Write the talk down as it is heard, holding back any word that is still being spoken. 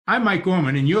I'm Mike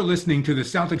Gorman, and you're listening to the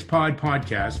Celtics Pod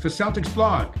podcast for Celtics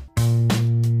Blog.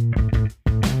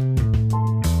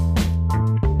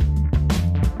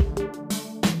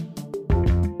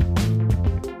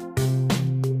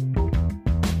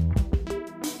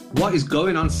 What is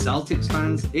going on, Celtics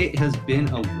fans? It has been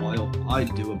a while. I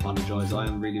do apologize. I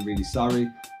am really sorry.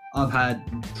 I've had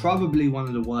probably one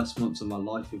of the worst months of my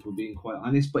life, if we're being quite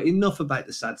honest. But enough about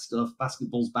the sad stuff.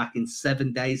 Basketball's back in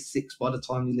 7 days, 6 by the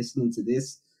time you're listening to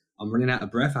this. I'm running out of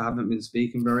breath. I haven't been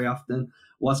speaking very often.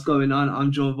 What's going on?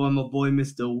 I'm joined by my boy,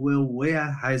 Mr. Will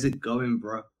Weir. How's it going,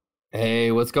 bro?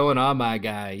 Hey, what's going on, my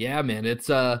guy? Yeah, man, it's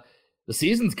the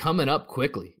season's coming up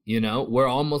quickly. You know, we're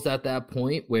almost at that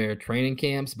point where training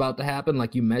camp's about to happen,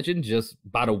 like you mentioned, just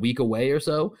about a week away or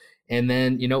so. And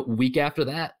then, week after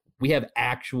that, we have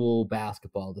actual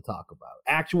basketball to talk about,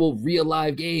 actual real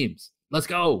live games. Let's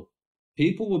go.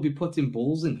 People will be putting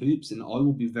balls in hoops, and I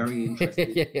will be very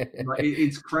interested.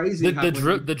 It's crazy.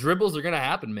 The dribbles are going to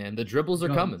happen, man. The dribbles are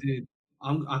coming. Dude,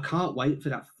 I can't wait for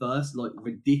that first,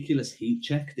 ridiculous heat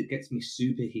check that gets me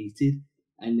super heated,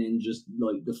 and then just,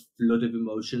 the flood of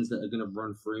emotions that are going to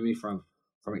run through me from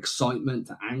excitement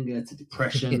to anger to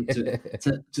depression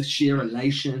to sheer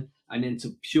elation, and then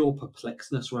to pure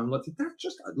perplexedness where I'm like,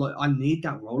 I need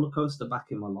that roller coaster back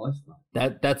in my life,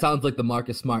 man. That sounds like the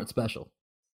Marcus Smart special.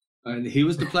 And he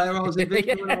was the player I was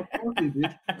envisioning when I was 40,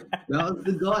 dude. That was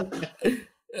the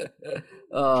guy.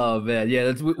 Oh man,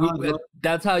 yeah,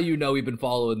 that's how we've been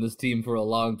following this team for a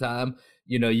long time.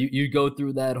 You go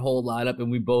through that whole lineup, and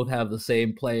we both have the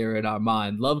same player in our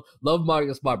mind. Love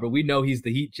Marcus Smart, but we know he's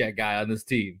the heat check guy on this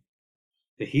team.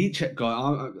 The heat check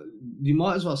guy. You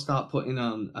might as well start putting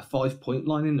a 5-point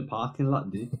line in the parking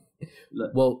lot, dude.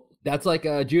 Well, that's like.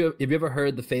 Have you ever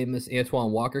heard the famous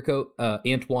Antoine Walker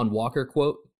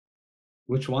quote?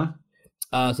 Which one?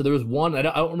 So there was one, I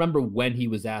don't remember when he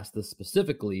was asked this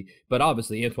specifically, but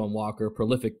obviously Antoine Walker,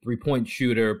 prolific 3-point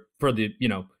shooter for the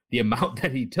amount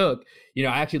that he took. I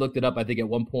actually looked it up. I think at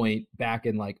one point back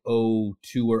in like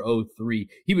 2002 or 2003,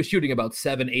 he was shooting about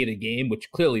 7-8 a game,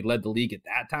 which clearly led the league at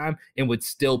that time and would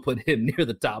still put him near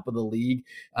the top of the league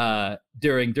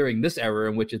during this era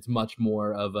in which it's much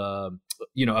more of of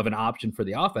an option for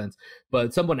the offense.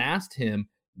 But someone asked him,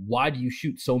 why do you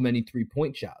shoot so many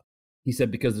 3-point shots? He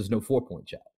said, because there's no 4-point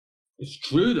shot. It's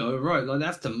true, though, right?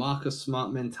 That's the Marcus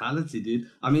Smart mentality, dude.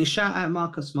 I mean, shout out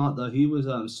Marcus Smart, though. He was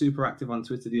super active on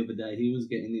Twitter the other day.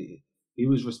 He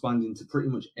was responding to pretty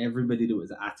much everybody that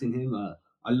was atting him.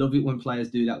 I love it when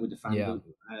players do that with the fans,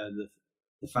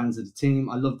 the fans of the team.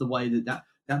 I love the way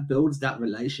that builds that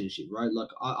relationship, right?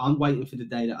 I'm waiting for the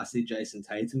day that I see Jason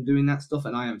Tatum doing that stuff,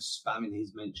 and I am spamming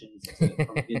his mentions.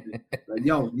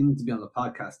 Yo, you need to be on the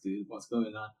podcast, dude. What's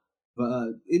going on?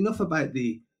 But enough about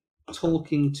the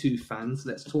talking to fans.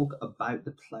 Let's talk about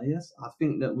the players. I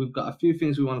think that we've got a few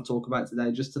things we want to talk about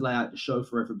today just to lay out the show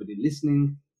for everybody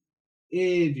listening.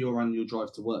 If you're on your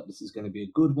drive to work, this is going to be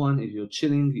a good one. If you're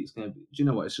chilling, it's going to be, do you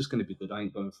know what? It's just going to be good. I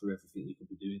ain't going through everything you could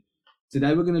be doing.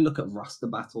 Today, we're going to look at roster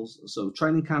battles. So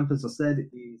training camp, as I said,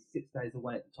 is 6 days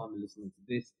away at the time of listening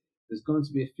to this. There's going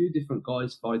to be a few different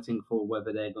guys fighting for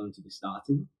whether they're going to be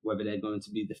starting, whether they're going to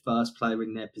be the first player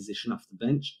in their position off the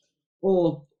bench,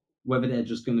 or whether they're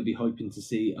just going to be hoping to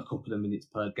see a couple of minutes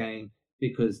per game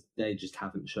because they just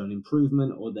haven't shown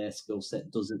improvement or their skill set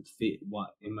doesn't fit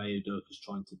what Ime Udoka is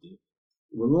trying to do.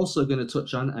 We're also going to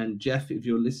touch on, and Jeff, if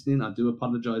you're listening, I do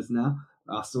apologize now.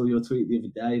 I saw your tweet the other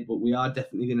day, but we are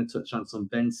definitely going to touch on some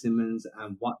Ben Simmons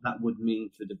and what that would mean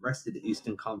for the rest of the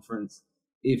Eastern Conference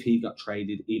if he got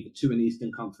traded either to an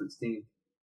Eastern Conference team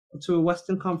or to a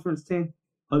Western Conference team.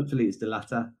 Hopefully it's the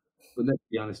latter, but let's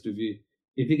be honest with you.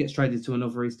 If he gets traded to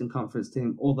another Eastern Conference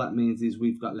team, all that means is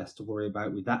we've got less to worry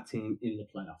about with that team in the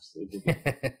playoffs.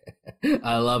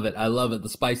 I love it. The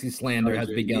spicy slander has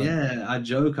begun. Yeah, I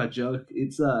joke.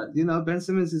 It's Ben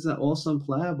Simmons is an awesome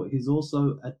player, but he's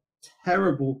also a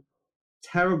terrible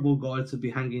guy to be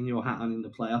hanging your hat on in the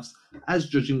playoffs, as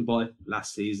judging by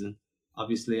last season.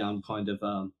 Obviously, I'm kind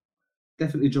of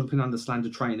definitely jumping on the slander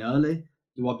train early.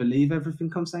 Do I believe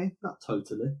everything I'm saying? Not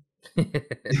totally.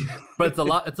 But it's a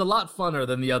lot funner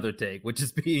than the other take, which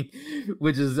is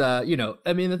I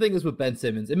mean, the thing is with Ben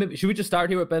Simmons, should we just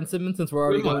start here with Ben Simmons since we're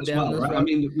already going down this road? I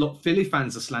mean, look, Philly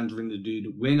fans are slandering the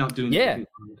dude. We're not doing anything.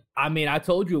 I mean, I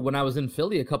told you when I was in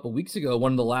Philly a couple weeks ago,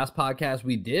 one of the last podcasts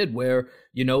we did, where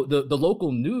the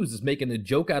local news is making a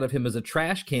joke out of him as a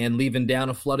trash can leaving down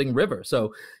a flooding river.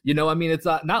 So I mean, it's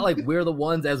not like we're the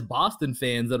ones as Boston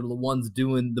fans that are the ones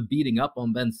doing the beating up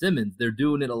on Ben Simmons. They're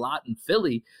doing it a lot in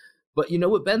Philly. But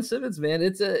with Ben Simmons, man,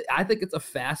 I think it's a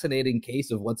fascinating case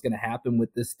of what's going to happen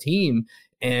with this team.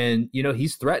 And,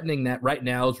 he's threatening that right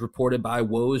now, as reported by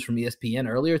Woj from ESPN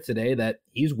earlier today, that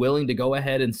he's willing to go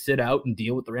ahead and sit out and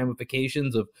deal with the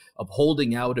ramifications of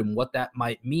holding out and what that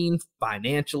might mean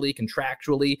financially,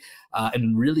 contractually,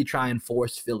 and really try and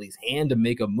force Philly's hand to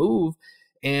make a move.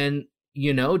 And,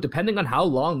 depending on how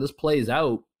long this plays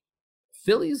out,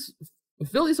 Philly's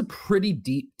a pretty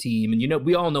deep team. And,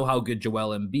 we all know how good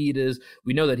Joel Embiid is.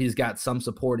 We know that he's got some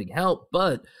supporting help,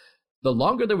 but the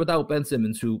longer they're without Ben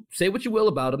Simmons, who, say what you will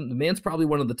about him, the man's probably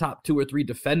one of the top 2 or 3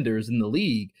 defenders in the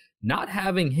league, not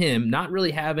having him, not really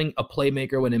having a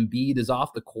playmaker when Embiid is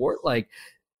off the court, like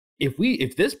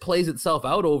if this plays itself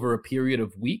out over a period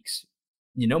of weeks,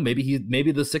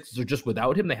 maybe the Sixers are just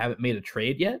without him. They haven't made a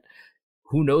trade yet.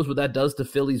 Who knows what that does to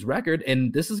Philly's record?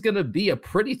 And this is going to be a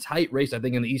pretty tight race, I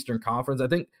think, in the Eastern Conference. I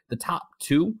think the top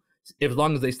 2, as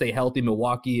long as they stay healthy,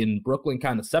 Milwaukee and Brooklyn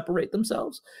kind of separate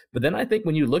themselves. But then I think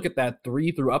when you look at that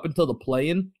 3 through up until the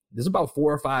play-in, there's about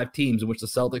 4 or 5 teams in which the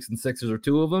Celtics and Sixers are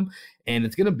 2 of them. And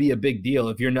it's going to be a big deal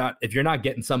if you're not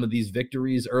getting some of these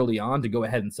victories early on to go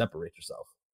ahead and separate yourself.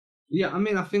 Yeah,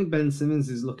 I think Ben Simmons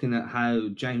is looking at how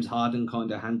James Harden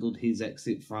kind of handled his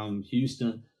exit from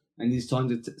Houston. And he's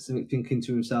thinking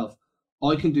to himself,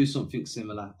 I can do something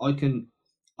similar. I can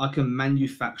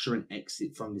manufacture an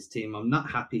exit from this team. I'm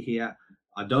not happy here.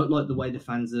 I don't like the way the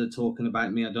fans are talking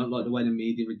about me. I don't like the way the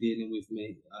media are dealing with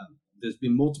me. There's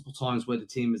been multiple times where the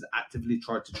team has actively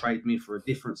tried to trade me for a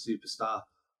different superstar.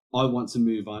 I want to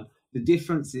move on. The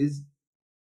difference is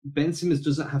Ben Simmons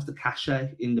doesn't have the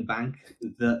cachet in the bank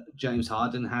that James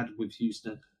Harden had with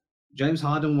Houston. James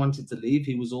Harden wanted to leave.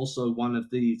 He was also one of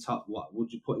the top, what would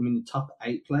you put him in the top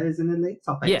 8 players in the league?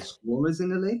 Top 8 scorers in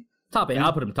the league? Top 8.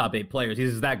 I'll put him top 8 players.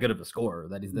 He's that good of a scorer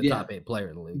that he's the top 8 player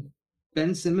in the league.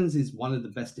 Ben Simmons is one of the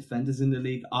best defenders in the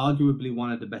league, arguably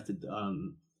one of the better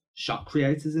shot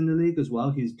creators in the league as well.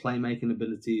 His playmaking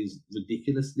ability is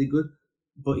ridiculously good,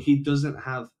 but he doesn't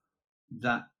have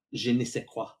that je ne sais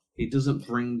quoi. He doesn't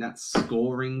bring that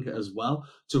scoring as well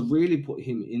to really put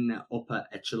him in that upper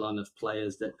echelon of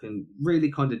players that can really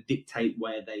kind of dictate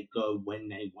where they go when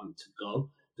they want to go.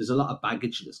 There's a lot of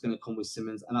baggage that's going to come with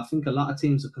Simmons, and I think a lot of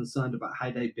teams are concerned about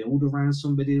how they build around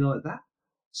somebody like that.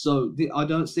 So I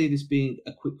don't see this being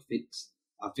a quick fix.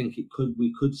 I think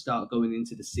we could start going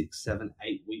into the 6, 7,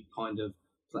 8 week kind of,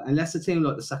 unless a team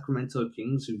like the Sacramento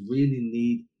Kings, who really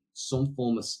need some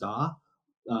form of star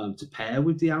to pair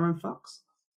with De'Aaron Fox,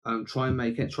 try and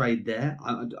make a trade there.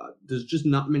 There's just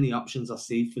not many options I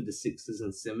see for the Sixers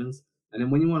and Simmons. And then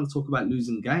when you want to talk about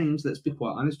losing games, let's be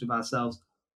quite honest with ourselves.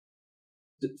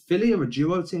 Philly are a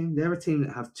duo team. They're a team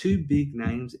that have 2 big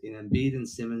names in Embiid and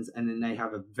Simmons, and then they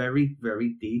have a very,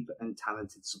 very deep and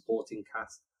talented supporting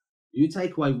cast. You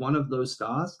take away one of those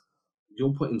stars,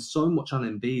 you're putting so much on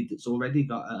Embiid that's already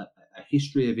got a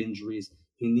history of injuries.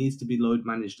 He needs to be load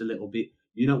managed a little bit.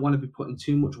 You don't want to be putting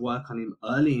too much work on him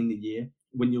early in the year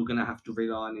when you're going to have to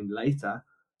rely on him later.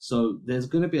 So there's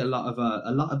going to be a lot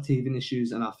of teething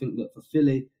issues, and I think that for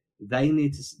Philly, they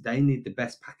need the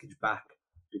best package back,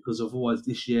 because otherwise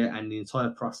this year and the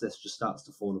entire process just starts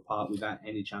to fall apart without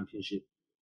any championship.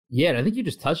 Yeah, and I think you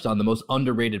just touched on the most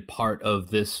underrated part of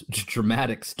this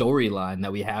dramatic storyline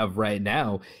that we have right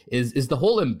now is the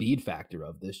whole Embiid factor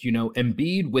of this.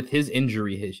 Embiid with his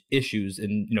injury issues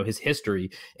and, his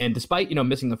history, and despite,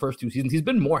 missing the first 2 seasons, he's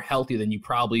been more healthy than you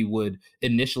probably would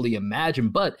initially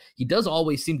imagine, but he does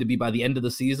always seem to be, by the end of the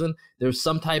season, there's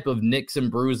some type of nicks and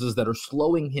bruises that are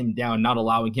slowing him down, not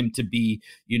allowing him to be,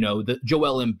 the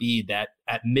Joel Embiid that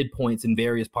at midpoints in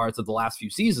various parts of the last few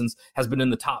seasons has been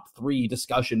in the top 3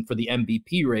 discussion for the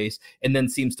MVP race, and then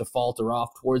seems to falter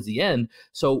off towards the end.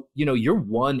 So, you're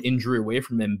one injury away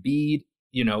from Embiid,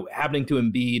 happening to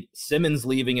Embiid, Simmons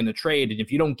leaving in a trade. And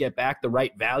if you don't get back the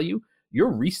right value,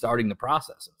 you're restarting the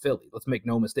process in Philly. Let's make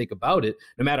no mistake about it.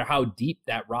 No matter how deep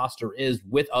that roster is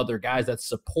with other guys that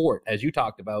support, as you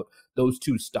talked about, those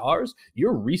 2 stars,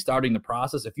 you're restarting the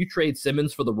process. If you trade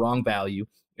Simmons for the wrong value,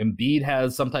 Embiid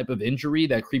has some type of injury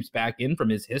that creeps back in from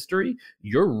his history,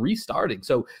 you're restarting.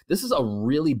 So this is a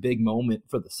really big moment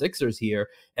for the Sixers here.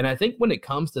 And I think when it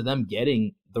comes to them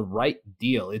getting the right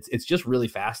deal, it's just really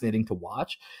fascinating to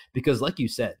watch, because like you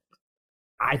said,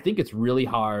 I think it's really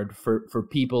hard for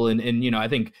people, and I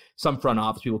think some front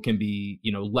office people can be,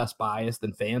 less biased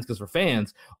than fans, because for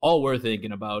fans, all we're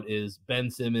thinking about is Ben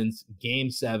Simmons,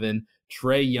 Game 7,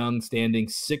 Trae Young standing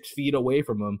 6 feet away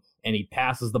from him, and he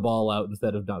passes the ball out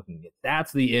instead of dunking it.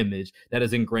 That's the image that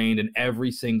is ingrained in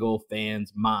every single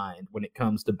fan's mind when it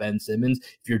comes to Ben Simmons.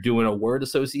 If you're doing a word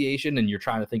association and you're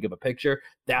trying to think of a picture,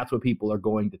 that's what people are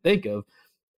going to think of.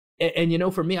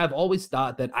 And, for me, I've always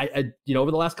thought that I over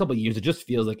the last couple of years, it just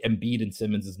feels like Embiid and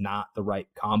Simmons is not the right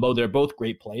combo. They're both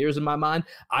great players in my mind.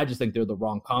 I just think they're the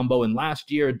wrong combo. And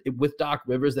last year with Doc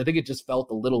Rivers, I think it just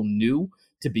felt a little new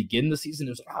to begin the season.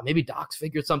 It was like, maybe Doc's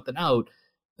figured something out.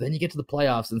 But then you get to the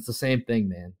playoffs and it's the same thing,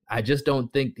 man. I just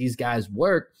don't think these guys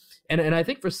work. And I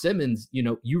think for Simmons,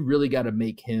 you really got to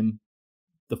make him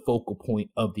the focal point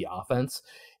of the offense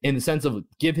in the sense of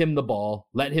give him the ball,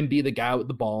 let him be the guy with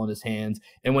the ball in his hands.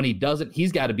 And when he doesn't,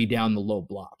 he's got to be down the low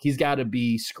block. He's got to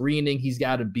be screening. He's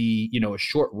got to be, a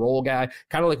short roll guy,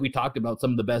 kind of like we talked about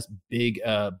some of the best big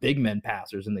men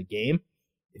passers in the game.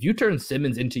 If you turn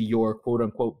Simmons into your quote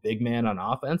unquote big man on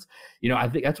offense, I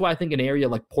think that's why I think an area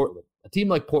like Portland, a team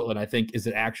like Portland, I think is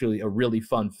actually a really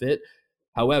fun fit.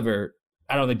 However,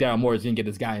 I don't think Daryl Morey is going to get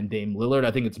his guy in Dame Lillard.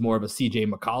 I think it's more of a CJ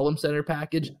McCollum center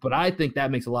package, but I think that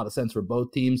makes a lot of sense for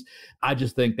both teams. I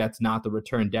just think that's not the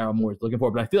return Daryl Morey is looking for,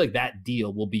 but I feel like that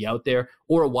deal will be out there,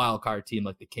 or a wild card team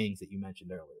like the Kings that you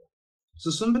mentioned earlier.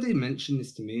 So somebody mentioned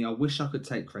this to me. I wish I could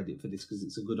take credit for this because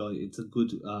it's a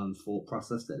good thought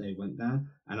process that they went down,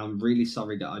 and I'm really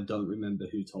sorry that I don't remember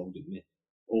who told it me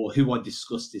or who I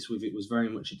discussed this with. It was very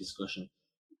much a discussion.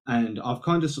 And I've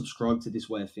kind of subscribed to this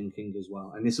way of thinking as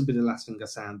well. And this will be the last thing I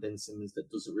say on Ben Simmons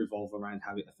that doesn't revolve around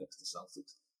how it affects the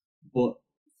Celtics. But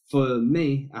for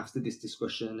me, after this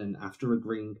discussion and after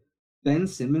agreeing, Ben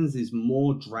Simmons is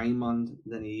more Draymond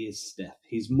than he is Steph.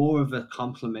 He's more of a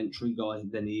complementary guy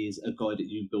than he is a guy that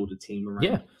you build a team around.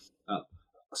 Yeah.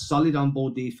 Solid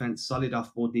on-ball defense, solid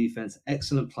off-ball defense,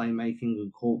 excellent playmaking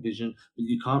and court vision, but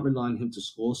you can't rely on him to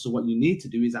score. So what you need to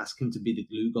do is ask him to be the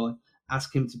glue guy.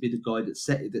 Ask him to be the guy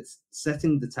that's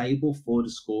setting the table for the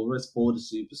scorers, for the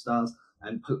superstars,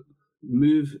 and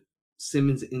move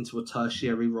Simmons into a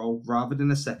tertiary role rather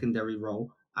than a secondary role.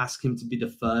 Ask him to be the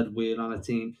third wheel on a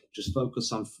team. Just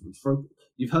focus on.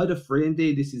 You've heard of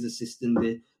 3-and-D. This is assisting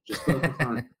D. Just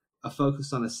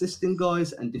focus on assisting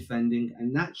guys and defending,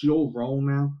 and that's your role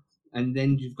now. And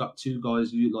then you've got two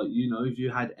guys. If you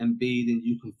had Embiid, and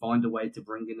you can find a way to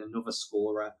bring in another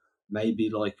scorer.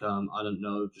 Maybe I don't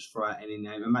know, just throw out any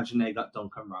name. Imagine they got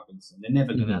Duncan Robinson. They're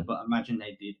never gonna, but imagine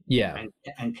they did. Yeah.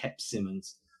 And kept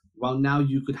Simmons. Well, now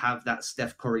you could have that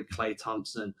Steph Curry, Klay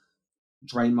Thompson,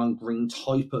 Draymond Green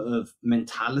type of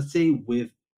mentality with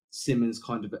Simmons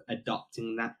kind of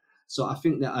adopting that. So I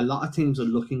think that a lot of teams are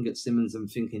looking at Simmons and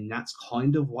thinking that's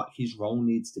kind of what his role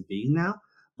needs to be now.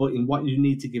 But in what you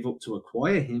need to give up to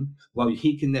acquire him, well,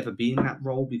 he can never be in that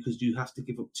role because you have to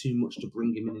give up too much to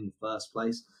bring him in the first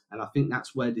place. And I think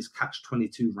that's where this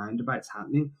catch-22 roundabout's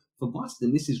happening. For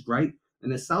Boston, this is great.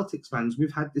 And as Celtics fans,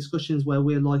 we've had discussions where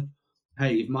we're like,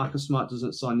 hey, if Marcus Smart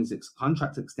doesn't sign his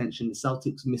contract extension, the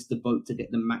Celtics missed the boat to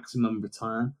get the maximum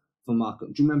return for Marcus.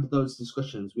 Do you remember those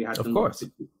discussions we had? Of course.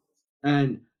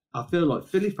 And I feel like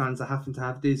Philly fans are having to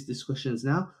have these discussions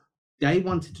now. They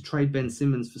wanted to trade Ben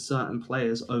Simmons for certain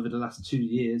players over the last 2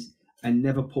 years and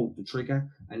never pulled the trigger.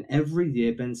 And every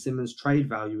year, Ben Simmons' trade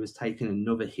value has taken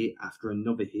another hit after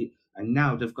another hit. And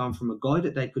now they've gone from a guy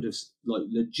that they could have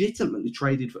legitimately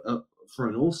traded for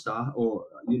an all-star or,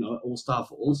 all-star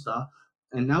for all-star.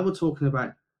 And now we're talking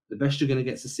about the best you're going to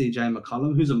get to CJ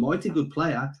McCollum, who's a mighty good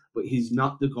player, but he's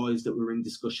not the guys that were in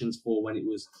discussions for when it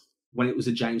was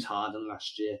a James Harden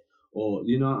last year. Or,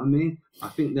 you know what I mean? I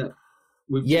think that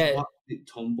we've just watched it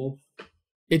tumble.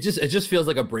 It just feels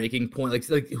like a breaking point.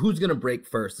 Like who's going to break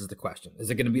first is the question. Is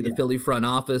it going to be the Philly front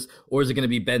office, or is it going to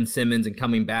be Ben Simmons and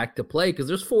coming back to play? Because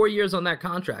there's 4 years on that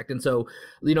contract. And so,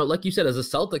 like you said, as a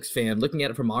Celtics fan, looking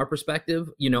at it from our perspective,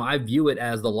 I view it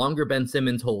as the longer Ben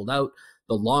Simmons hold out,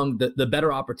 the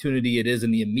better opportunity it is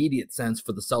in the immediate sense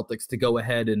for the Celtics to go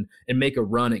ahead and make a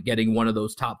run at getting one of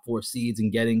those top 4 seeds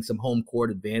and getting some home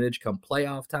court advantage come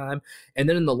playoff time. And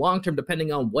then in the long term,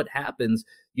 depending on what happens,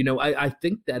 I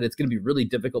think that it's going to be really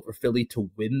difficult for Philly to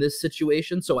win this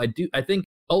situation. So I think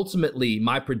ultimately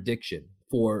my prediction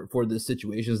for this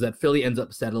situation is that Philly ends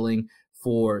up settling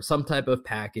for some type of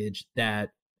package that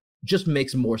just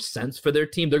makes more sense for their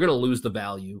team. They're going to lose the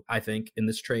value, I think, in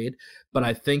this trade, but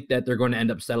I think that they're going to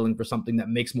end up settling for something that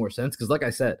makes more sense. Because like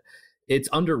I said, it's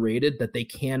underrated that they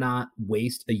cannot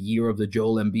waste a year of the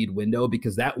Joel Embiid window,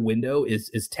 because that window is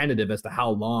tentative as to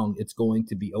how long it's going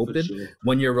to be open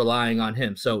when you're relying on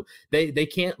him. So they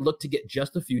can't look to get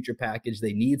just a future package.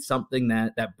 They need something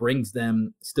that brings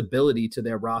them stability to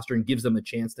their roster and gives them a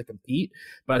chance to compete.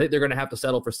 But I think they're going to have to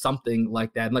settle for something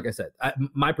like that. And like I said,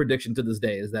 my prediction to this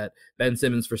day is that Ben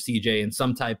Simmons for CJ and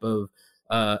some type of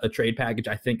a trade package,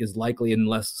 I think, is likely,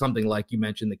 unless something like you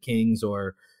mentioned, the Kings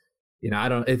or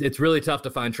it's really tough to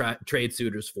find trade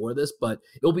suitors for this, but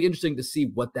it'll be interesting to see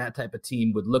what that type of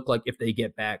team would look like if they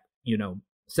get back,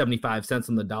 75 cents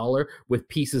on the dollar with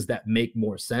pieces that make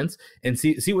more sense, and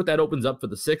see what that opens up for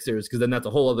the Sixers, because then that's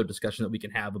a whole other discussion that we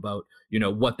can have about,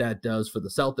 what that does for the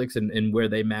Celtics and where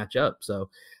they match up. So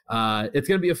it's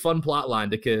going to be a fun plot line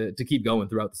to keep going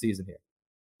throughout the season here.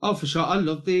 Oh, for sure. I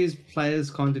love these players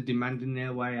kind of demanding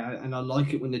their way out, and I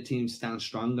like it when the team stands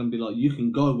strong and be like, you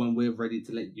can go when we're ready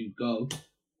to let you go,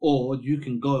 or you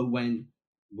can go when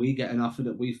we get an offer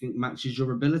that we think matches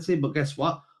your ability. But guess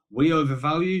what? We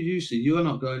overvalue you, so you're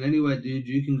not going anywhere, dude.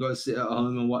 You can go sit at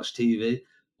home and watch TV,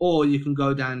 or you can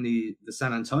go down the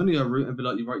San Antonio route and be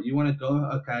like, right, you want to go?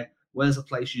 Okay, where's a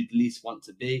place you'd least want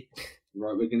to be?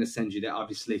 Right, we're going to send you there.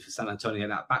 Obviously, for San Antonio,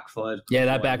 that backfired. Yeah,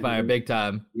 that backfired big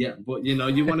time. Yeah, but you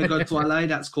want to go to LA?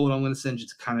 That's cool. I'm going to send you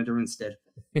to Canada instead.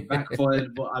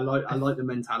 Backfired, but I like the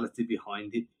mentality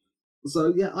behind it.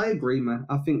 So yeah, I agree, man.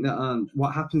 I think that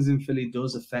what happens in Philly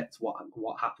does affect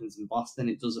what happens in Boston.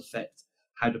 It does affect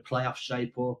how the playoffs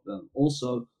shape up.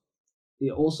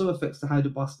 It also affects how the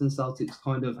Boston Celtics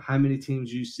how many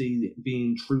teams you see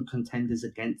being true contenders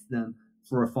against them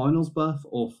for a finals berth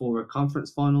or for a conference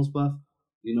finals berth.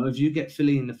 If you get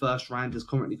Philly in the first round as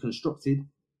currently constructed,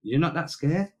 you're not that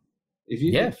scared. If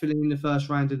you get Philly in the first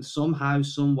round and somehow,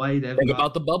 some way they've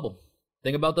about the bubble.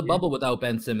 Think about the bubble without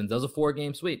Ben Simmons. That was a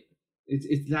 4-game sweep.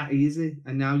 It's that easy.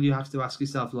 And now you have to ask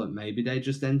yourself, maybe they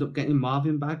just end up getting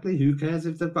Marvin Bagley. Who cares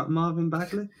if they've got Marvin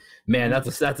Bagley? Man, that's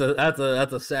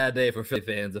a sad day for Philly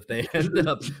fans if they end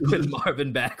up with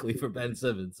Marvin Bagley for Ben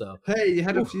Simmons. So hey, you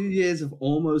had a few years of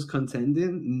almost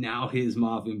contending. Now here's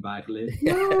Marvin Bagley.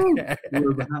 No!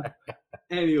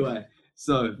 Anyway,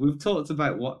 so we've talked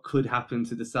about what could happen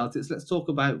to the Celtics. Let's talk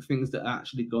about things that are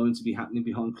actually going to be happening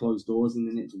behind closed doors in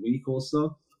the next week or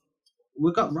so.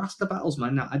 We've got roster battles,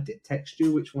 man. Now, I did text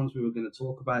you which ones we were going to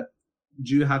talk about.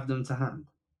 Do you have them to hand?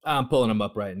 I'm pulling them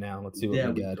up right now. Let's see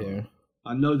what we got here.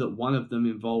 I know that one of them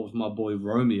involves my boy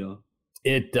Romeo.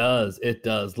 It does.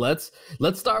 Let's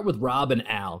start with Rob and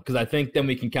Al, because I think then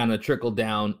we can kind of trickle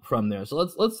down from there. So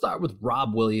let's start with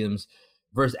Rob Williams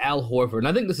versus Al Horford. And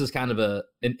I think this is kind of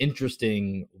an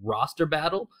interesting roster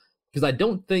battle, because I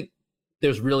don't think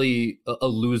there's really a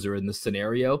loser in this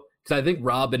scenario. Because I think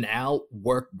Rob and Al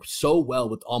work so well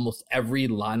with almost every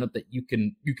lineup that you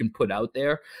can put out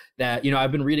there that,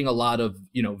 I've been reading a lot of,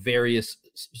 various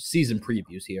season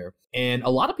previews here. And a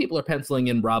lot of people are penciling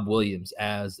in Rob Williams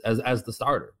as the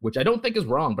starter, which I don't think is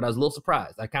wrong, but I was a little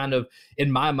surprised. I kind of,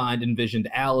 in my mind, envisioned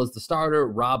Al as the starter,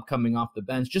 Rob coming off the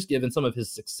bench, just given some of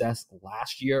his success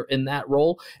last year in that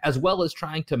role, as well as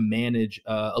trying to manage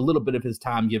a little bit of his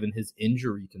time given his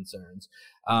injury concerns.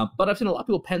 But I've seen a lot of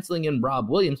people penciling in Rob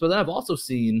Williams, but then I've also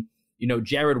seen,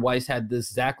 Jared Weiss had this,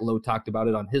 Zach Lowe talked about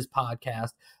it on his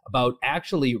podcast, about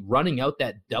actually running out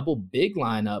that double big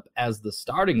lineup as the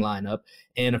starting lineup.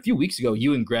 And a few weeks ago,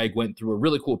 you and Greg went through a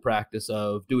really cool practice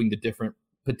of doing the different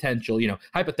potential,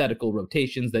 hypothetical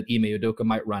rotations that Ime Udoka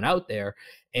might run out there.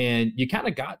 And you kind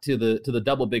of got to the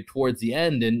double big towards the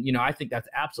end. And, I think that's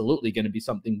absolutely going to be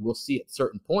something we'll see at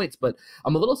certain points. But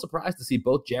I'm a little surprised to see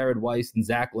both Jared Weiss and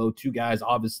Zach Lowe, two guys,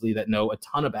 obviously, that know a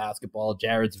ton of basketball.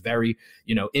 Jared's very,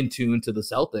 in tune to the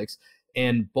Celtics.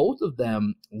 And both of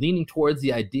them leaning towards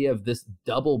the idea of this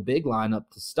double big lineup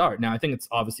to start. Now, I think it's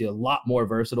obviously a lot more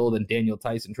versatile than Daniel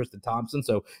Tice and Tristan Thompson.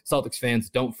 So Celtics fans,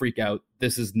 don't freak out.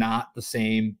 This is not the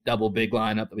same double big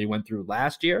lineup that we went through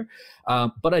last year.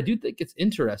 But I do think it's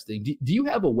interesting. Do you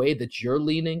have a way that you're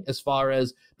leaning as far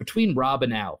as between Rob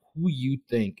and Al, who you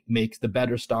think makes the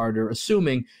better starter,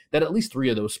 assuming that at least 3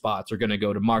 of those spots are going to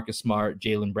go to Marcus Smart,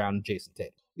 Jaylen Brown, and Jason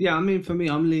Tatum? Yeah, I mean, for me,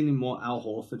 I'm leaning more Al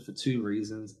Horford for 2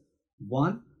 reasons.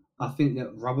 One, I think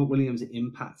that Robert Williams'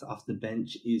 impact off the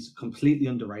bench is completely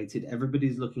underrated.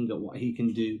 Everybody's looking at what he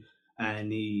can do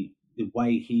and the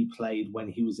way he played when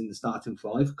he was in the starting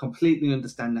 5. Completely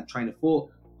understand that train of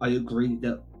thought. I agree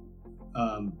that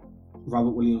Robert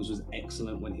Williams was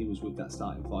excellent when he was with that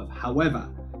starting 5. However,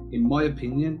 in my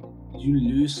opinion, you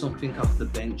lose something off the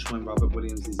bench when Robert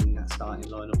Williams is in that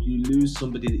starting lineup. You lose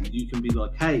somebody that you can be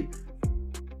like, hey,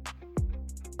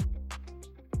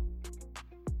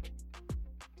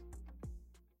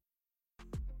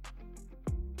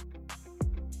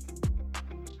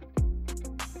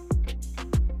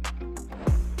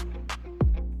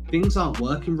 things aren't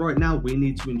working right now. We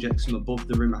need to inject some above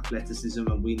the rim athleticism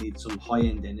and we need some high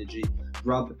end energy.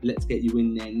 Rob, let's get you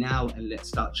in there now and let's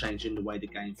start changing the way the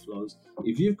game flows.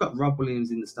 If you've got Rob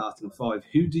Williams in the starting 5,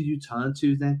 who do you turn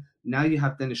to then? Now you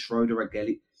have Dennis Schroeder, I get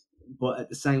it. But at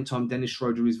the same time, Dennis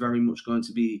Schroeder is very much going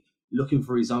to be looking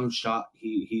for his own shot.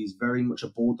 He's very much a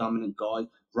ball dominant guy.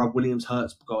 Rob Williams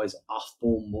hurts guys off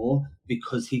ball more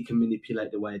because he can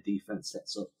manipulate the way a defense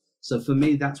sets up. So for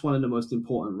me, that's one of the most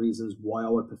important reasons why I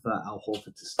would prefer Al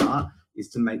Horford to start, is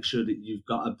to make sure that you've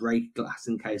got a break glass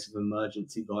in case of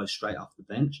emergency guys straight off the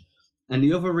bench. And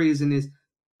the other reason is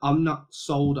I'm not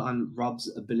sold on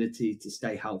Rob's ability to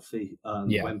stay healthy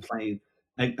when playing,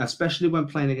 especially when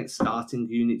playing against starting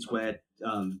units where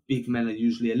big men are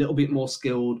usually a little bit more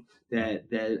skilled. They're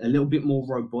a little bit more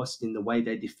robust in the way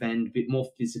they defend, a bit more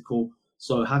physical.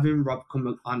 So having Rob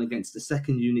come on against the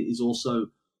second unit is also,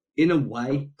 in a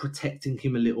way, protecting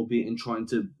him a little bit and trying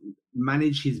to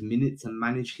manage his minutes and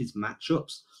manage his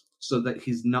matchups so that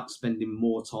he's not spending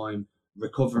more time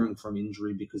recovering from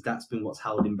injury, because that's been what's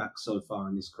held him back so far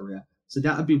in his career. So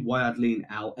that would be why I'd lean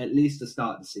out, at least to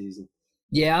start the season.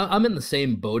 Yeah, I'm in the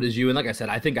same boat as you. And like I said,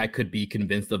 I think I could be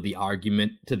convinced of the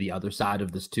argument to the other side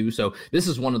of this too. So this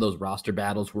is one of those roster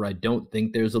battles where I don't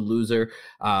think there's a loser.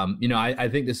 I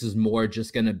think this is more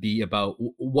just going to be about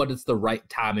what it's the right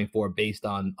timing for based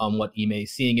on what Ime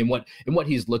is seeing and what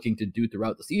he's looking to do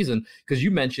throughout the season. Because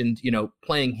you mentioned,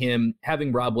 playing him,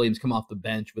 having Rob Williams come off the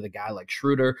bench with a guy like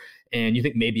Schroeder, and you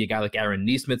think maybe a guy like Aaron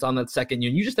Nesmith's on that second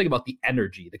unit. You just think about the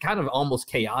energy, the kind of almost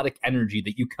chaotic energy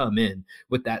that you come in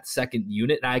with that second unit.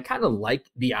 And I kind of like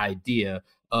the idea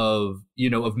of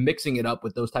mixing it up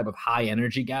with those type of high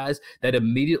energy guys that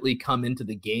immediately come into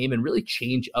the game and really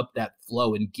change up that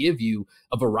flow and give you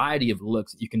a variety of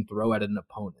looks that you can throw at an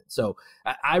opponent. So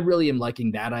I really am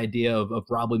liking that idea of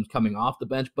Rob Williams coming off the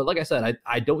bench. But like I said,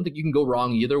 I don't think you can go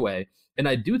wrong either way. And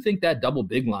I do think that double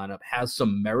big lineup has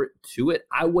some merit to it.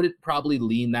 I wouldn't probably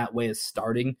lean that way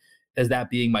as that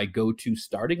being my go-to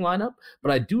starting lineup,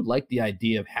 but I do like the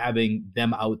idea of having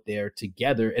them out there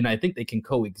together. And I think they can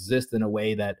coexist in a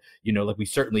way that, like we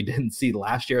certainly didn't see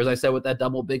last year, as I said, with that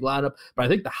double big lineup. But I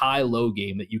think the high-low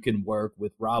game that you can work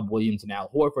with Rob Williams and Al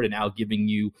Horford, and Al giving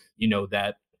you,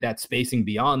 that spacing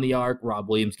beyond the arc, Rob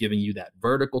Williams giving you that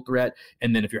vertical threat.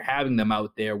 And then if you're having them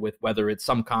out there with whether it's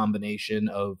some combination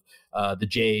of the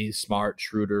Jays, Smart,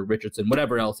 Schroeder, Richardson,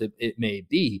 whatever else it may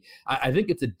be, I think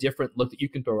it's a different look that you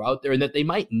can throw out there and that they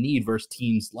might need versus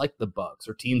teams like the Bucks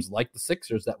or teams like the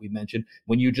Sixers that we mentioned,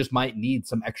 when you just might need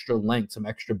some extra length, some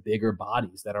extra bigger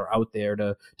bodies that are out there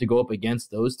to go up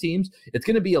against those teams. It's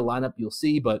going to be a lineup you'll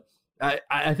see, but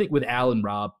I think with Al and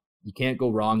Rob, you can't go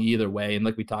wrong either way. And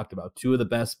like we talked about, two of the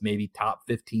best, maybe top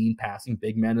 15 passing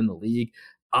big men in the league.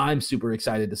 I'm super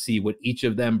excited to see what each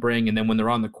of them bring. And then when they're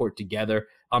on the court together,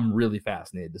 I'm really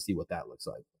fascinated to see what that looks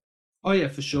like. Oh, yeah,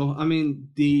 for sure. I mean,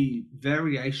 the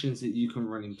variations that you can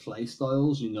run in play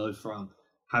styles, from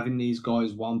having these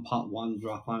guys one pop, one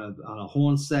drop on a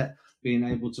horn set, being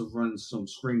able to run some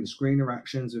screen-to-screener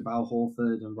actions with Al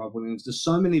Horford and Rob Williams. There's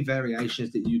so many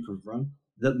variations that you can run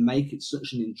that make it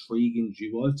such an intriguing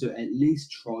duo to at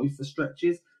least try for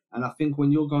stretches. And I think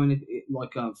when you're going,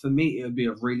 for me, it would be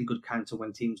a really good counter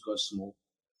when teams go small.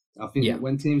 I think that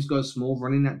when teams go small,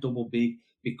 running that double big,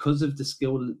 because of the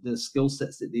skill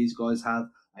sets that these guys have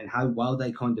and how well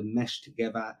they kind of mesh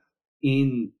together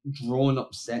in drawn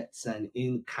up sets and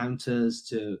in counters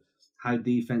to how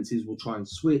defenses will try and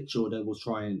switch, or they will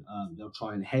try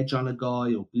and hedge on a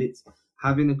guy or blitz.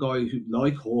 Having a guy who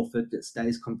like Horford that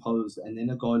stays composed, and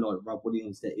then a guy like Rob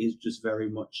Williams that is just very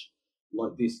much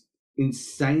like this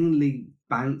insanely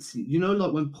bouncy.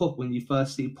 Like when you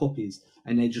first see puppies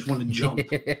and they just want to jump.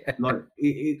 Like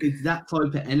it's that type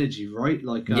of energy, right?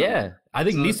 I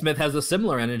think Nesmith has a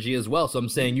similar energy as well. So I'm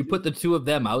saying you put the two of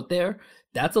them out there,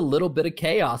 that's a little bit of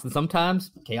chaos, and sometimes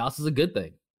chaos is a good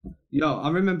thing. Yeah, I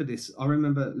remember this. I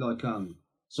remember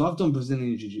so I've done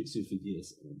Brazilian Jiu-Jitsu for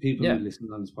years. People who listen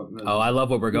on this podcast. Oh, I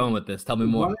love where we're going with this. Tell me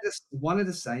more. One of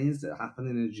the sayings that happen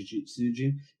in a Jiu-Jitsu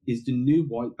gym is the new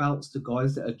white belts, the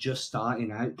guys that are just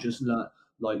starting out, just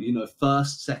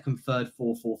first, second, third,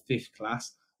 fourth, or fifth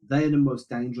class. They are the most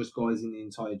dangerous guys in the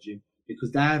entire gym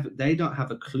because they don't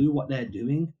have a clue what they're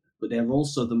doing, but they're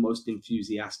also the most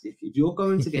enthusiastic. If you're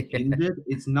going to get injured,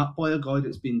 it's not by a guy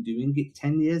that's been doing it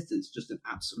 10 years that's just an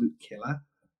absolute killer.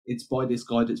 It's by this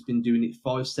guy that's been doing it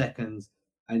 5 seconds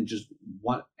and just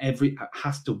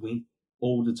has to win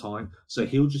all the time. So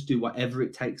he'll just do whatever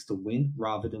it takes to win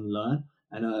rather than learn.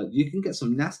 And you can get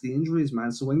some nasty injuries,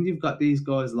 man. So when you've got these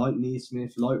guys like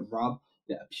Nesmith, like Rob,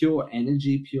 that are pure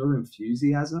energy, pure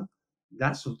enthusiasm,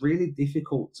 that's really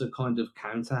difficult to kind of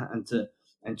counter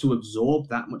and to absorb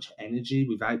that much energy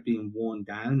without being worn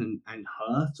down and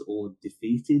hurt or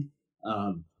defeated.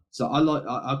 So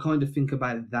I kind of think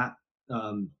about that.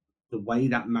 The way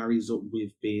that marries up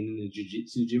with being in a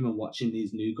jiu-jitsu gym and watching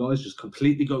these new guys just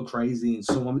completely go crazy and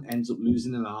someone ends up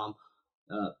losing an arm.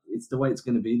 It's the way it's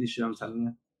going to be this year, I'm telling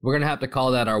you. We're going to have to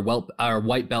call that our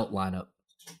white belt lineup.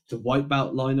 the white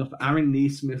belt lineup: Aaron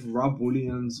Neesmith, Rob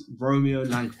Williams, Romeo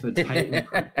Langford, Peyton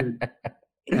Pritchard,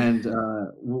 and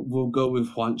we'll go with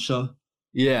Juancho.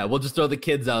 Yeah, we'll just throw the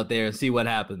kids out there and see what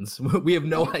happens. We have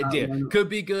no idea. Could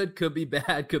be good, could be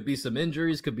bad, could be some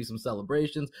injuries, could be some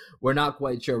celebrations. We're not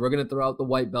quite sure. We're going to throw out the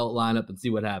white belt lineup and see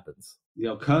what happens.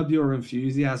 Yo, curb your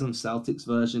enthusiasm, Celtics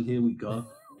version. Here we go.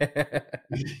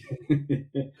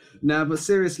 Nah, but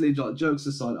seriously, jokes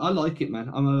aside, I like it, man.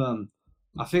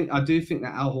 I do think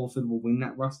that Al Horford will win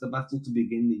that roster battle to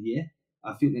begin the year.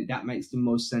 I think that makes the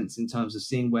most sense in terms of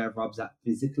seeing where Rob's at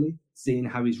physically, seeing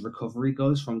how his recovery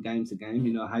goes from game to game.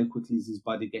 You know, how quickly is his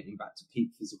body getting back to peak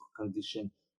physical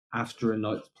condition after a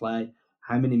night's play?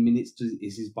 How many minutes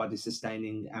is his body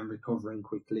sustaining and recovering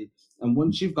quickly? And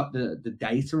once you've got the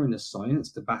data and the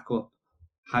science to back up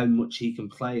how much he can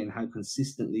play and how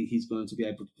consistently he's going to be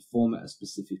able to perform at a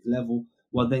specific level,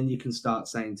 well, then you can start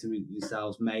saying to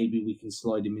yourselves, maybe we can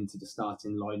slide him into the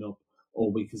starting lineup, or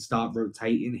we can start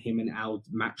rotating him and Al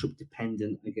matchup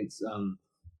dependent against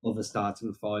other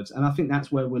starting fives. And I think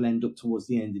that's where we'll end up towards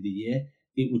the end of the year.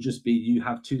 It will just be you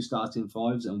have two starting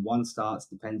fives and one starts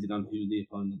depending on who the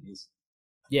opponent is.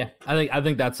 Yeah, I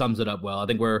think that sums it up well. I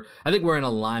think we're in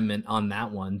alignment on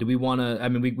that one. Do we want to? I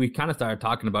mean, we kind of started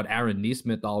talking about Aaron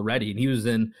Neesmith already, and he was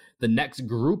in the next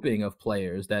grouping of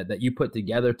players that you put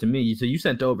together to me. So you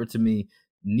sent over to me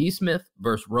Neesmith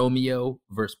versus Romeo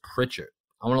versus Pritchard.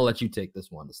 I want to let you take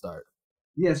this one to start.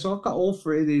 Yeah, so I've got all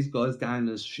three of these guys down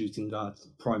as shooting guards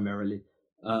primarily.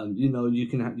 You know, you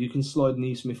can slide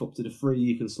Neesmith up to the 3,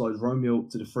 you can slide Romeo up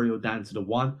to the 3 or down to the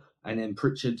 1. And then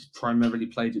Pritchard primarily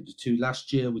played at the 2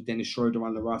 last year with Dennis Schroeder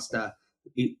on the roster.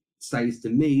 It says to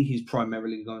me he's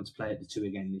primarily going to play at the 2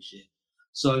 again this year.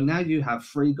 So now you have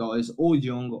 3 guys, all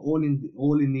young, all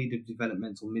in need of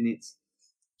developmental minutes.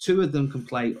 2 of them can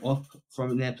play up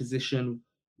from their position.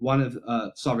 All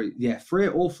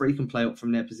 3 can play up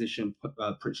from their position.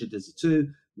 Pritchard as a 2,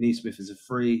 Neesmith as a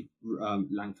 3,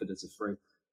 Langford as a 3.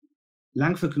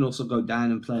 Langford can also go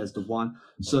down and play as the 1.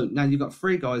 So now you've got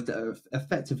 3 guys that are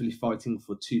effectively fighting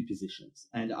for 2 positions.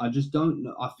 And I just don't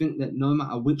know. I think that no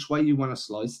matter which way you want to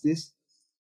slice this,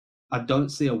 I don't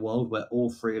see a world where all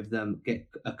 3 of them get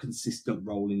a consistent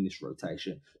role in this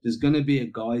rotation. There's going to be a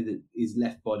guy that is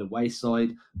left by the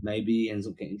wayside. Maybe he ends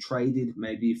up getting traded.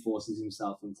 Maybe he forces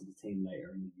himself into the team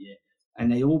later in the year.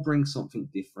 And they all bring something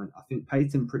different. I think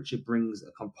Peyton Pritchard brings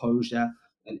a composure,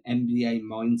 an NBA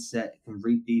mindset, can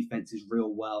read defenses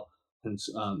real well, and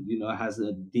has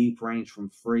a deep range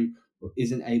from 3, but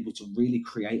isn't able to really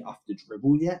create off the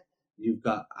dribble yet. You've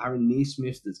got Aaron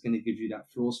Neesmith that's going to give you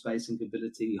that floor spacing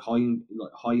ability,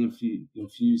 high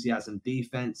enthusiasm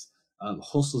defense,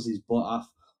 hustles his butt off,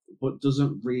 but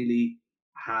doesn't really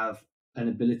have an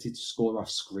ability to score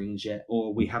off screens yet,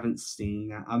 or we haven't seen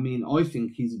that. I mean, I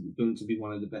think he's going to be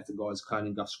one of the better guys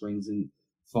cutting off screens and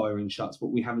firing shots,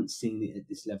 but we haven't seen it at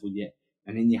this level yet.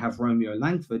 And then you have Romeo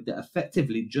Langford that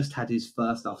effectively just had his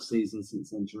first off season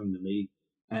since entering the league,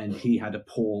 and he had a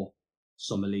poor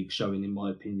summer league showing, in my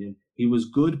opinion. He was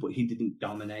good, but he didn't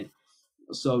dominate.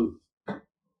 So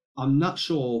I'm not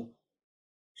sure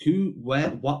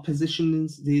what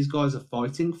positions these guys are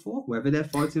fighting for, whether they're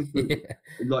fighting for,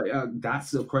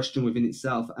 that's a question within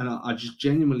itself. And I just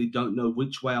genuinely don't know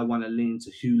which way I want to lean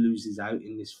to who loses out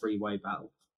in this 3-way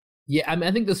battle. Yeah, I mean,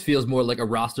 I think this feels more like a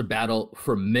roster battle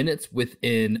for minutes with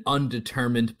an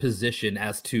undetermined position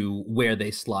as to where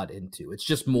they slot into. It's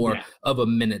just more of a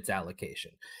minutes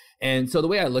allocation. And so the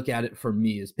way I look at it for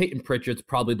me is Peyton Pritchard's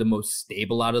probably the most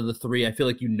stable out of the 3. I feel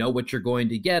like you know what you're going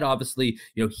to get. Obviously,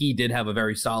 he did have a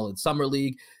very solid summer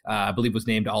league. I believe was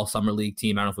named all summer league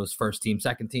team. I don't know if it was first team,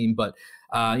 second team, but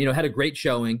had a great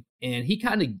showing. And you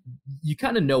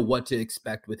kind of know what to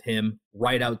expect with him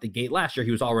right out the gate. Last year,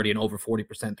 he was already an over 40%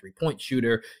 3-point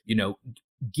shooter,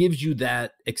 gives you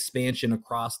that expansion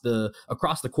across the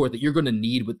court that you're going to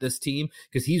need with this team,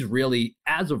 because he's really,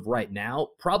 as of right now,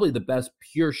 probably the best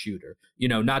pure shooter.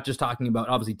 Not just talking about,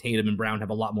 obviously Tatum and Brown have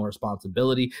a lot more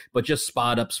responsibility, but just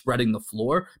spot up, spreading the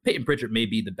floor. Peyton Pritchard may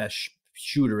be the best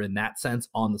shooter in that sense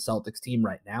on the Celtics team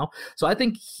right now. So I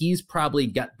think he's probably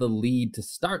got the lead to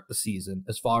start the season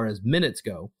as far as minutes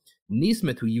go.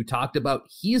 Neesmith, who you talked about,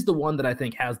 he's the one that I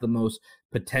think has the most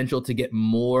potential to get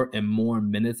more and more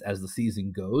minutes as the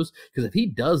season goes. Because if he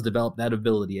does develop that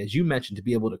ability, as you mentioned, to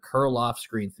be able to curl off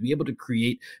screens, to be able to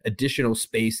create additional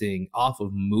spacing off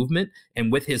of movement,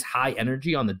 and with his high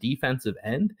energy on the defensive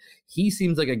end, he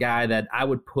seems like a guy that I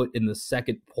would put in the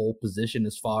second pole position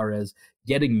as far as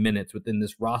getting minutes within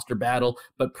this roster battle,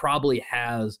 but probably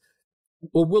has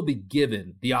or will be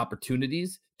given the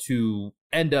opportunities to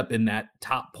end up in that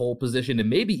top pole position and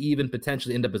maybe even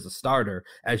potentially end up as a starter,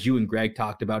 as you and Greg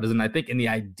talked about. And I think in the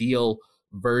ideal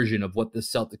version of what the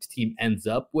Celtics team ends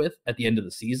up with at the end of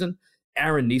the season,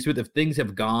 Aaron Nesmith, if things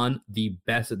have gone the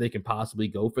best that they can possibly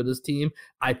go for this team,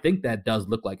 I think that does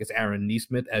look like it's Aaron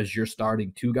Nesmith as your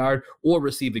starting two guard, or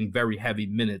receiving very heavy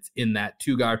minutes in that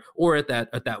two guard, or at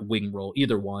that wing role,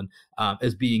 either one,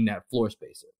 as being that floor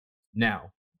spacer.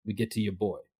 Now we get to your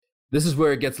boy. This is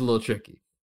where it gets a little tricky.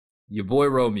 Your boy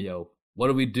Romeo. What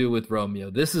do we do with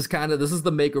Romeo? This is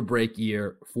the make or break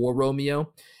year for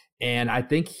Romeo. And I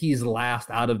think he's last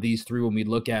out of these three when we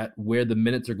look at where the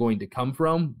minutes are going to come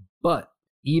from. But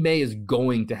Ime is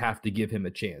going to have to give him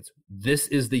a chance. This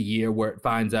is the year where it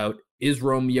finds out, is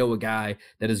Romeo a guy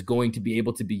that is going to be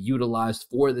able to be utilized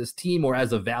for this team or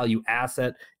as a value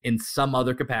asset in some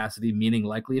other capacity, meaning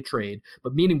likely a trade,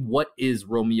 but meaning what is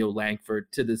Romeo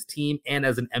Langford to this team and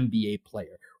as an NBA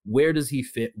player? Where does he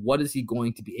fit? What is he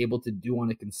going to be able to do on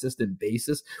a consistent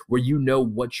basis where you know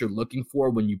what you're looking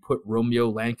for when you put Romeo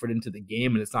Langford into the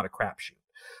game and it's not a crapshoot?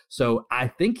 So I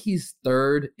think he's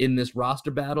third in this roster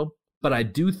battle, but I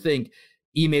do think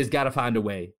Ime's got to find a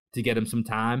way to get him some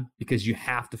time, because you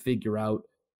have to figure out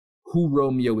who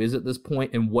Romeo is at this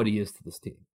point and what he is to this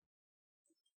team.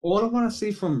 All I want to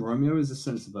see from Romeo is a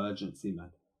sense of urgency,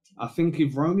 man. I think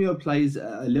if Romeo plays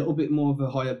a little bit more of a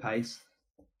higher pace,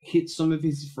 hits some of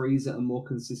his threes at a more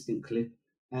consistent clip,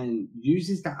 and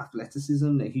uses that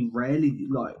athleticism that he rarely,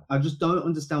 I just don't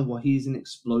understand why he isn't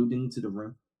exploding to the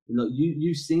rim.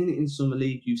 You've seen it in Summer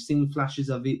League. You've seen flashes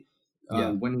of it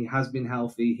when he has been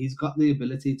healthy. He's got the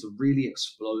ability to really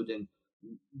explode and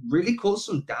really cause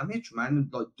some damage, man.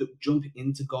 Jump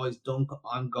into guys, dunk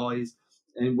on guys,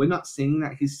 and we're not seeing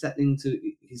that. He's settling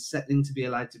to be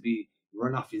allowed to be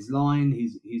run off his line.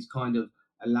 He's kind of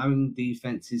allowing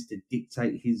defenses to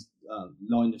dictate his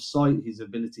line of sight, his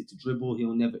ability to dribble.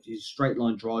 His straight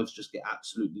line drives just get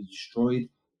absolutely destroyed.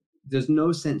 There's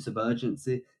no sense of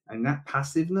urgency, and that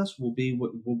passiveness will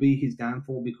be his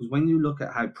downfall, because when you look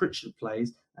at how Pritchard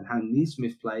plays and how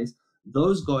Nesmith plays,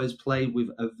 those guys play with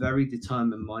a very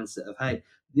determined mindset of, hey,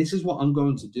 this is what I'm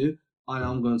going to do, and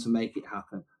I'm going to make it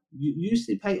happen. You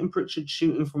see Peyton Pritchard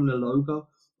shooting from the logo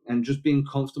and just being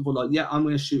comfortable, I'm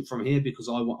going to shoot from here because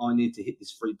I need to hit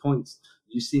these 3 points.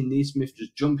 You see Nesmith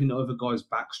just jumping over guys'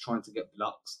 backs trying to get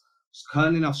blocks, just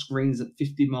curling off screens at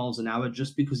 50 miles an hour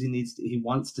just because he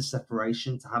wants the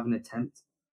separation to have an attempt.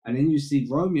 And then you see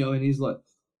Romeo and he's like,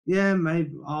 yeah,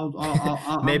 maybe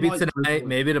I'll maybe tonight,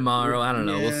 maybe tomorrow. I don't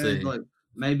know. We'll see.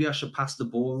 Maybe I should pass the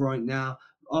ball right now.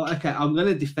 Oh, okay, I'm going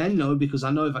to defend though, because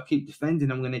I know if I keep defending,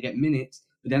 I'm going to get minutes.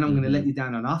 But then I'm going to let you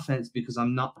down on offense because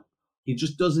I'm not. He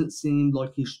just doesn't seem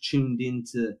like he's tuned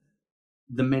into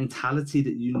the mentality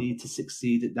that you need to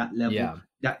succeed at that level. Yeah.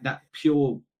 That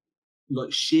pure,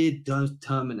 sheer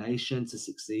determination to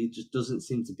succeed just doesn't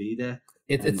seem to be there.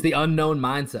 It's the unknown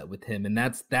mindset with him, and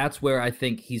that's where I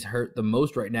think he's hurt the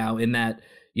most right now. In that,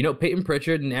 Peyton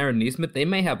Pritchard and Aaron Nesmith, they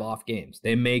may have off games.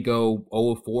 They may go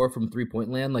 0-4 from 3-point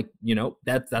land.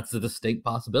 That's a distinct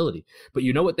possibility. But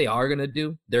you know what they are going to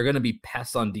do? They're going to be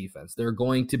pests on defense. They're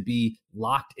going to be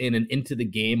locked in and into the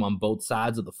game on both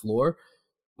sides of the floor.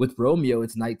 With Romeo,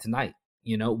 it's night to night.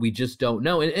 We just don't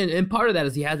know. And part of that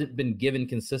is he hasn't been given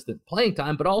consistent playing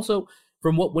time, but also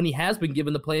from when he has been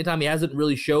given the playing time, he hasn't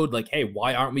really showed hey,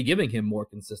 why aren't we giving him more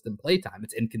consistent play time?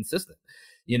 It's inconsistent,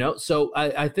 So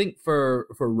I think for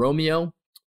Romeo,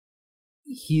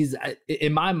 he's,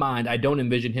 in my mind, I don't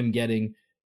envision him getting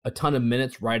a ton of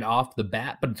minutes right off the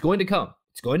bat, but it's going to come.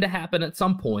 It's going to happen at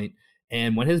some point.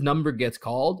 And when his number gets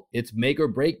called, it's make or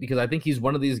break, because I think he's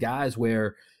one of these guys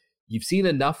where you've seen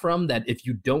enough from that if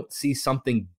you don't see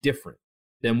something different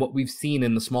than what we've seen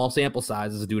in the small sample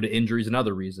sizes due to injuries and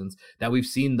other reasons that we've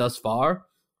seen thus far,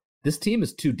 this team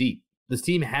is too deep. This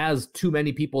team has too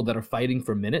many people that are fighting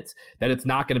for minutes, that it's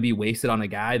not going to be wasted on a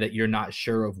guy that you're not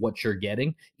sure of what you're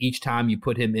getting each time you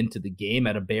put him into the game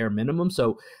at a bare minimum.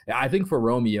 So I think for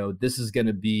Romeo, this is going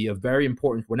to be a very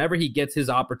important, whenever he gets his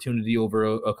opportunity over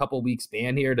a couple weeks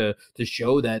span here to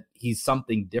show that he's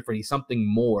something different, he's something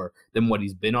more than what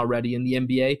he's been already in the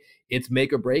NBA, it's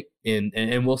make or break.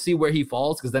 And we'll see where he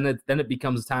falls, because then it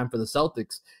becomes time for the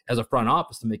Celtics as a front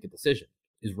office to make a decision.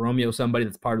 Is Romeo somebody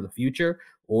that's part of the future,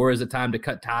 or is it time to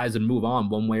cut ties and move on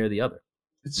one way or the other?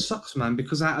 It sucks, man,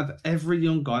 because out of every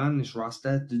young guy on this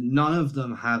roster, none of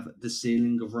them have the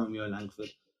ceiling of Romeo Langford.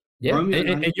 Yeah,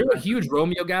 and you're a huge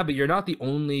Romeo guy, but you're not the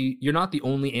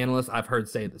only analyst I've heard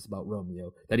say this about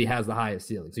Romeo, that he has the highest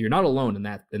ceiling. So you're not alone in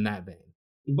that vein.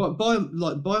 But by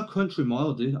a country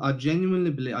mile, dude, I genuinely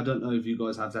believe. I don't know if you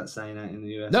guys have that saying out in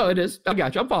the US. No, it is. I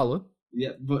got you. I'm following.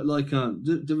 Yeah, but like,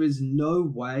 there is no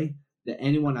way that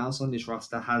anyone else on this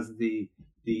roster has the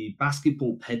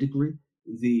basketball pedigree,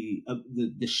 the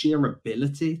sheer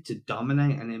ability to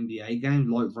dominate an NBA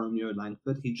game like Romeo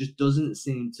Langford. He just doesn't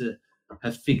seem to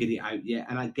have figured it out yet.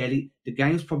 And I get it. The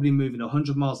game's probably moving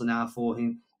 100 miles an hour for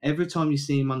him. Every time you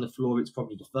see him on the floor, it's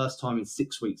probably the first time in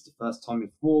 6 weeks, the first time in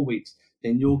 4 weeks.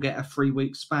 Then you'll get a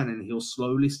 3-week span and he'll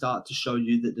slowly start to show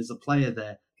you that there's a player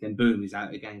there. Then boom, he's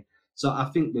out again. So I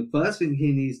think the first thing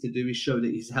he needs to do is show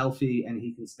that he's healthy and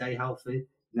he can stay healthy.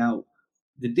 Now,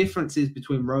 the difference is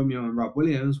between Romeo and Rob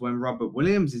Williams. When Robert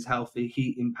Williams is healthy,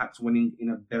 he impacts winning in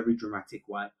a very dramatic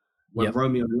way. When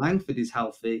Romeo Langford is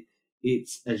healthy,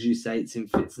 it's, as you say, it's in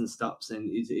fits and stops.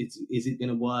 And is it going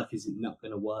to work? Is it not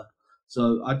going to work?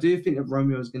 So I do think that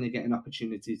Romeo is going to get an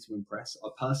opportunity to impress. I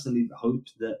personally hope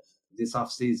that this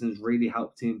offseason has really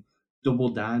helped him double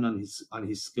down on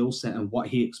his skill set and what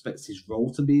he expects his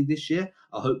role to be this year.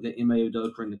 I hope that Ime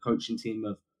Udoka and the coaching team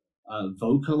have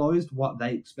vocalized what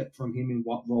they expect from him in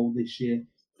what role this year,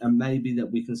 and maybe that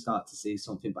we can start to see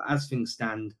something. But as things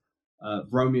stand,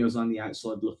 Romeo's on the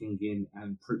outside looking in,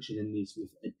 and Pritchard and Nesmith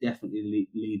are definitely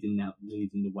leading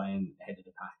the way and ahead of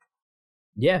the pack.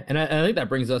 Yeah, and I think that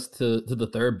brings us to the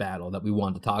third battle that we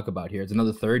wanted to talk about here. It's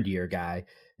another third-year guy,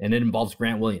 and it involves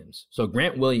Grant Williams. So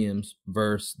Grant Williams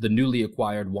versus the newly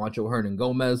acquired Juancho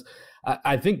Hernangomez.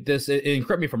 I think this, and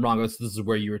correct me if I'm wrong, this is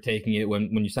where you were taking it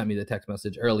when you sent me the text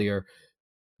message earlier.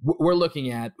 We're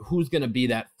looking at who's going to be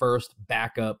that first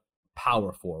backup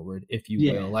power forward, if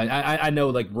you will. I know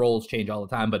like roles change all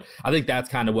the time, but I think that's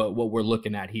kind of what we're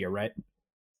looking at here, right?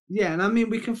 Yeah, and I mean,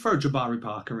 we can throw Jabari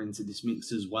Parker into this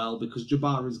mix as well, because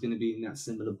Jabari is going to be in that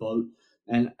similar boat.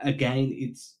 And again,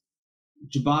 it's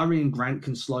Jabari and Grant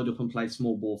can slide up and play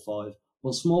small ball 5.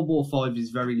 Well, small ball 5 is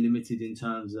very limited in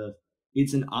terms of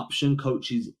it's an option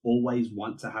coaches always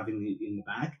want to have in the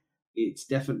bag. It's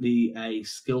definitely a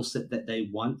skill set that they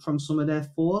want from some of their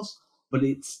 4s, but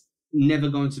it's never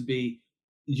going to be,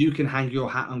 you can hang your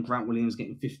hat on Grant Williams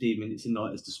getting 15 minutes a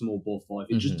night as the small ball 5.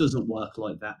 It just doesn't work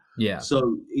like that. Yeah.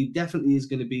 So it definitely is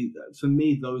going to be, for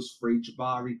me, those 3,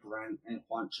 Jabari, Grant, and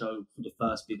Juancho, for the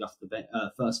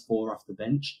first 4 off the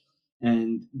bench.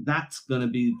 And that's going to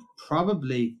be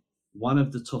probably one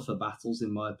of the tougher battles,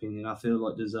 in my opinion. I feel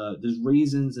like there's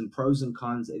reasons and pros and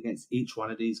cons against each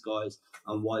one of these guys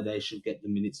and why they should get the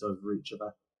minutes over each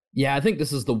other. Yeah, I think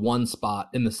this is the one spot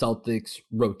in the Celtics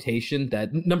rotation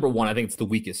that, number one, I think it's the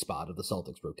weakest spot of the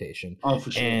Celtics rotation. Oh, for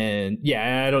sure. And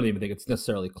yeah, I don't even think it's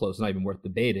necessarily close, not even worth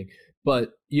debating.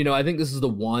 But, I think this is the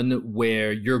one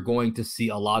where you're going to see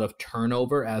a lot of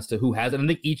turnover as to who has it. I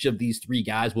think each of these 3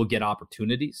 guys will get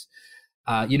opportunities.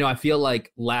 I feel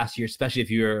like last year, especially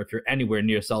if you're anywhere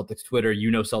near Celtics Twitter,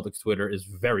 Celtics Twitter is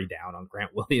very down on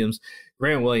Grant Williams.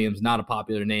 Grant Williams, not a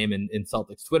popular name in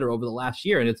Celtics Twitter over the last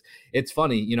year. And it's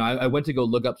funny, I went to go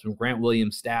look up some Grant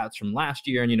Williams stats from last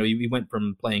year. And, he went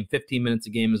from playing 15 minutes a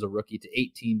game as a rookie to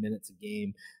 18 minutes a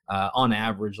game on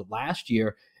average last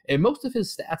year. And most of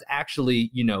his stats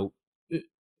actually,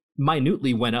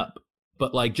 minutely went up.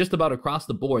 But like just about across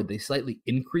the board, they slightly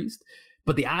increased.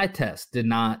 But the eye test did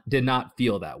not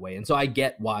feel that way. And so I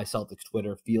get why Celtics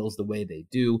Twitter feels the way they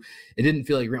do. It didn't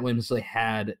feel like Grant Williams necessarily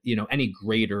had, any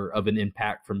greater of an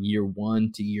impact from year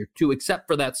 1 to year 2, except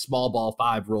for that small ball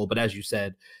 5 role. But as you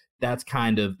said, that's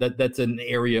kind of that's an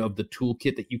area of the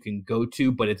toolkit that you can go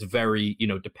to, but it's very,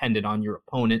 dependent on your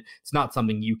opponent. It's not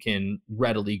something you can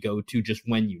readily go to just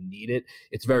when you need it.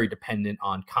 It's very dependent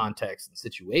on context and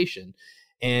situation.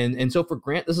 And so for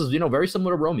Grant, this is, very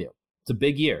similar to Romeo. It's a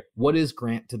big year. What is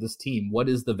Grant to this team? What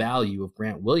is the value of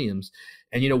Grant Williams?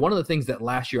 And, one of the things that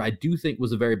last year I do think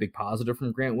was a very big positive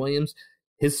from Grant Williams,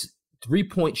 his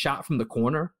 3-point shot from the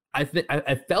corner, I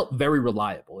felt very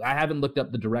reliable. I haven't looked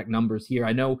up the direct numbers here.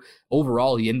 I know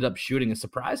overall he ended up shooting a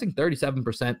surprising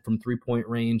 37% from 3-point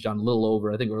range on a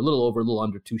little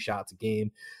under 2 shots a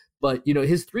game. But,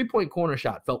 his 3-point corner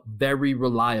shot felt very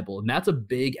reliable. And that's a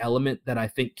big element that I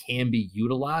think can be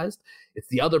utilized. It's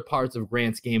the other parts of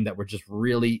Grant's game that were just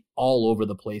really all over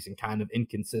the place and kind of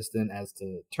inconsistent as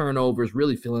to turnovers,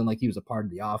 really feeling like he was a part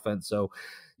of the offense. So,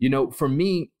 for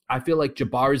me, I feel like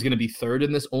Jabari is going to be third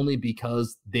in this only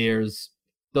because there's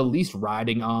the least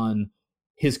riding on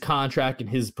his contract and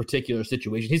his particular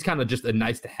situation. He's kind of just a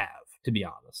nice to have, to be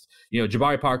honest.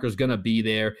 Jabari Parker is going to be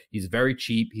there. He's very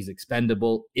cheap. He's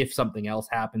expendable if something else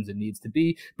happens and needs to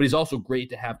be, but he's also great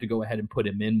to have to go ahead and put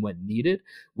him in when needed.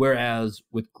 Whereas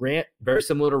with Grant, very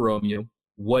similar to Romeo,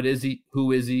 what is he?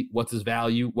 Who is he? What's his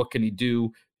value? What can he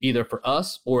do either for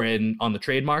us or on the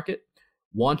trade market?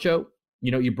 Juancho,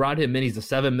 You brought him in. He's a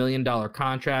 $7 million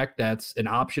contract. That's an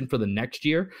option for the next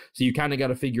year. So you kind of got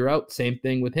to figure out, same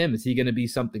thing with him. Is he going to be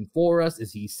something for us?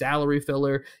 Is he salary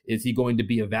filler? Is he going to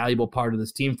be a valuable part of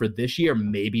this team for this year,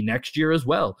 maybe next year as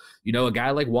well? A guy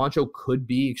like Juancho could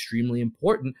be extremely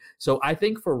important. So I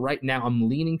think for right now, I'm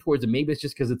leaning towards it. Maybe it's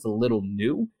just because it's a little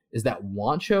new, is that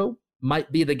Juancho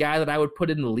might be the guy that I would put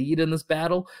in the lead in this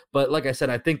battle. But like I said,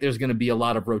 I think there's going to be a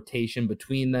lot of rotation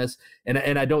between this. And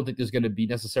I don't think there's going to be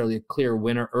necessarily a clear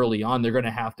winner early on. They're going to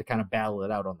have to kind of battle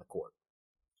it out on the court.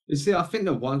 You see, I think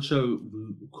that Juancho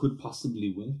could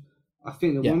possibly win. I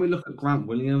think that when we look at Grant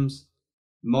Williams,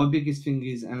 my biggest thing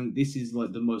is, and this is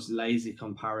like the most lazy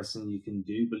comparison you can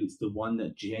do, but it's the one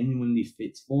that genuinely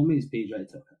fits for me, is PJ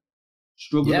Tucker.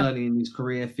 Struggled early in his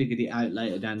career, figured it out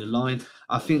later down the line.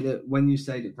 I think that when you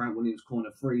say that Grant Williams'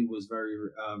 corner three was very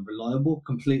reliable,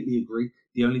 completely agree.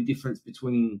 The only difference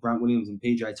between Grant Williams and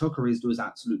PJ Tucker is there was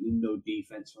absolutely no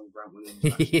defense from Grant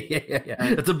Williams.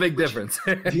 Yeah. That's a big difference.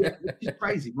 Which is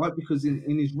crazy, right? Because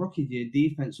in his rookie year,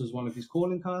 defense was one of his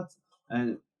calling cards.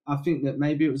 And I think that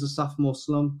maybe it was a sophomore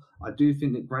slump. I do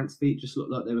think that Grant's feet just looked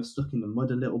like they were stuck in the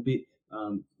mud a little bit.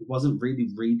 He wasn't really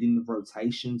reading the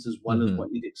rotations as well as what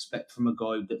you'd expect from a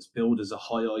guy that's billed as a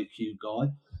high IQ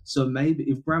guy. So maybe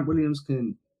if Grant Williams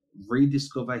can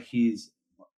rediscover his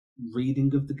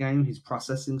reading of the game, his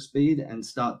processing speed, and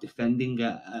start defending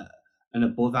at an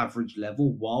above average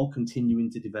level while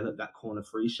continuing to develop that corner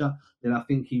free shot, then I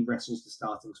think he wrestles the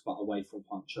starting spot away from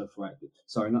Juancho throughout.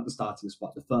 Sorry, not the starting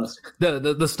spot, the first.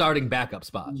 The starting backup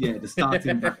spot. Yeah, the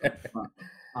starting backup spot.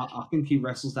 I think he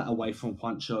wrestles that away from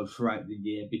Juancho throughout the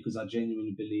year, because I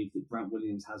genuinely believe that Grant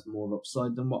Williams has more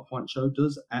upside than what Juancho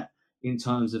does in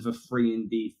terms of a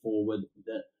 3-and-D forward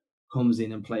that comes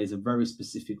in and plays a very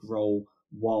specific role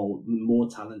while more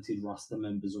talented roster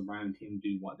members around him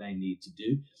do what they need to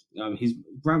do.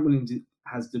 Grant Williams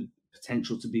has the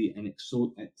potential to be an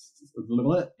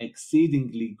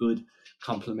exceedingly good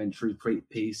complementary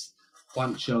piece.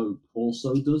 Juancho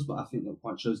also does, but I think that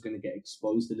Juancho is going to get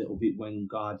exposed a little bit when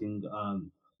guarding,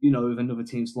 if another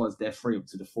team slides their three up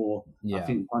to the 4, I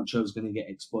think Juancho is going to get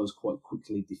exposed quite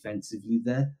quickly defensively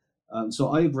there.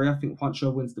 So I agree. I think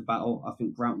Juancho wins the battle. I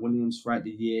think Grant Williams throughout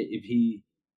the year, if he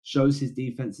shows his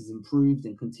defense has improved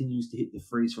and continues to hit the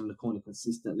threes from the corner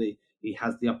consistently, he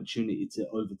has the opportunity to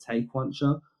overtake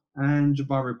Juancho. And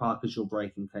Jabari Parker's your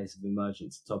break in case of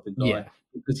emergency type of guy,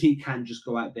 because he can just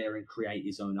go out there and create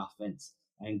his own offense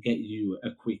and get you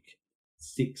a quick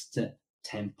 6 to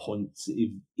 10 points if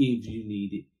you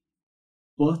need it.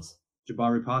 But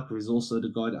Jabari Parker is also the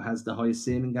guy that has the highest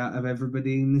ceiling out of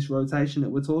everybody in this rotation that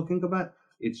we're talking about.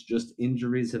 It's just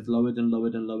injuries have lowered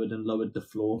the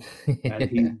floor. And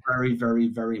he's very, very,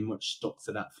 very much stuck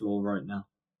to that floor right now.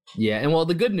 Yeah, and well,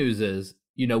 the good news is,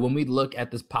 when we look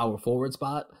at this power forward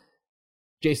spot,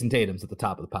 Jason Tatum's at the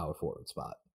top of the power forward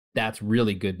spot. That's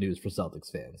really good news for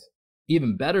Celtics fans.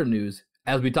 Even better news,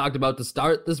 as we talked about to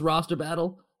start this roster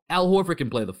battle, Al Horford can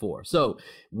play the 4. So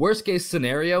worst case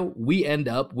scenario, we end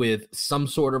up with some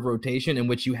sort of rotation in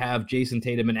which you have Jason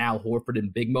Tatum and Al Horford in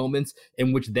big moments,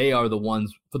 in which they are the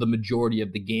ones for the majority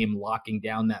of the game locking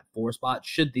down that 4 spot,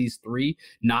 should these 3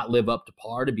 not live up to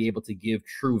par to be able to give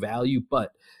true value.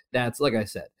 But that's, like I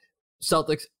said,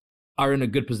 Celtics are in a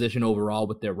good position overall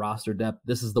with their roster depth.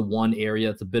 This is the one area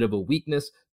that's a bit of a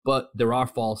weakness, but there are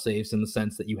fall safes in the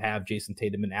sense that you have Jason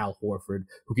Tatum and Al Horford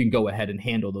who can go ahead and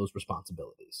handle those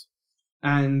responsibilities.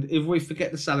 And if we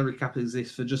forget the salary cap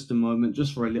exists for just a moment,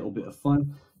 just for a little bit of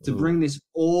fun, to bring this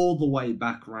all the way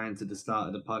back around to the start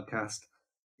of the podcast,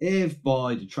 if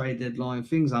by the trade deadline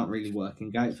things aren't really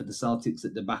working out for the Celtics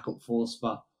at the backup 4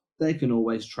 spot, they can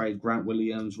always trade Grant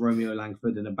Williams, Romeo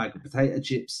Langford, and a bag of potato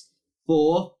chips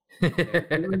for...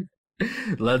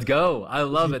 Let's go. I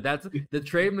love it. That's the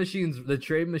trade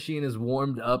machine is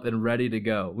warmed up and ready to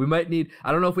go. We might need,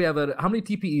 I don't know if we have how many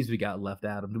TPEs we got left,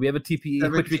 Adam? Do we have a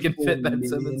TPE which we can fit Ben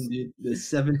Simmons? Dude, there's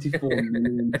 74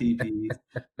 million TPEs.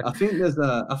 I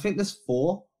think there's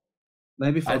 4.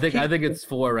 Maybe 5. I think it's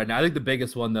 4 right now. I think the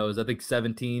biggest one though is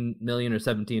 17 million or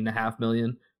 17.5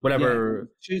 million. Whatever.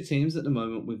 Yeah, 2 teams at the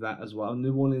moment with that as well.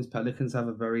 New Orleans Pelicans have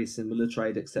a very similar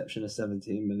trade exception of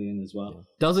 17 million as well.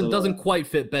 Doesn't quite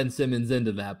fit Ben Simmons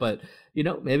into that, but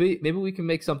maybe we can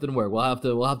make something work. We'll have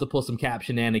to pull some cap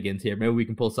shenanigans here. Maybe we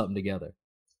can pull something together.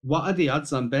 What are the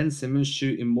odds on Ben Simmons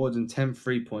shooting more than 10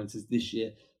 3-pointers this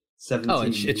year? 17 Oh,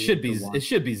 it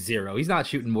should be 0. He's not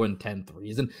shooting more than 10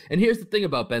 threes. And here's the thing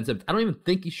about Ben Simmons. I don't even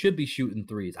think he should be shooting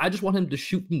threes. I just want him to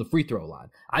shoot from the free throw line.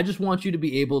 I just want you to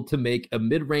be able to make a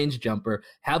mid-range jumper,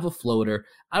 have a floater.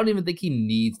 I don't even think he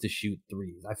needs to shoot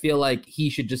threes. I feel like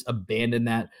he should just abandon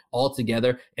that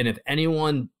altogether. And if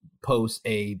anyone posts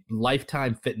a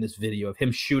Lifetime Fitness video of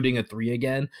him shooting a 3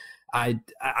 again, I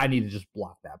need to just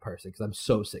block that person because I'm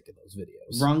so sick of those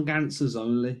videos. Wrong answers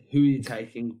only. Who are you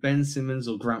taking? Ben Simmons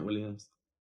or Grant Williams?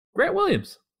 Grant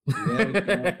Williams.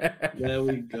 There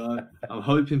we go. I'm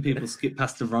hoping people skip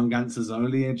past the wrong answers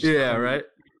only. And right.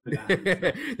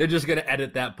 They're just going to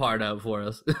edit that part out for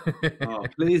us. Oh,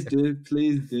 please do.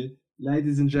 Please do.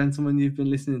 Ladies and gentlemen, you've been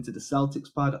listening to the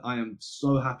Celtics Pod. I am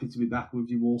so happy to be back with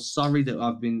you all. Sorry that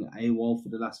I've been AWOL for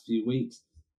the last few weeks.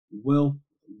 Will,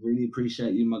 really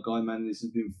appreciate you, my guy, man. This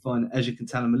has been fun. As you can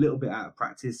tell, I'm a little bit out of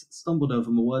practice. Stumbled over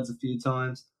my words a few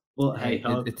times. But hey,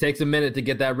 it takes a minute to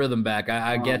get that rhythm back.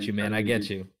 I get you, man. I get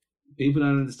you. People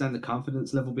don't understand the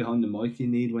confidence level behind the mic you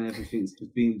need when everything's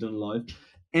being done live.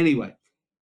 Anyway,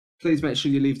 please make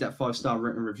sure you leave that 5-star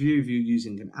written review if you're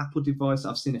using an Apple device.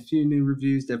 I've seen a few new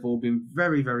reviews. They've all been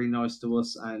very, very nice to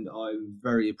us, and I'm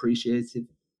very appreciative.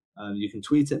 You can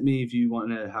tweet at me if you want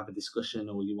to have a discussion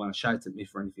or you want to shout at me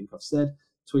for anything I've said.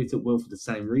 Tweet at Will for the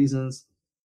same reasons.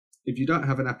 If you don't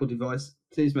have an Apple device,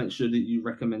 please make sure that you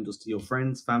recommend us to your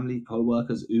friends, family,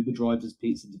 co-workers, Uber drivers,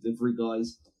 pizza delivery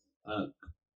guys,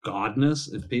 gardeners.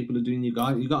 If people are doing you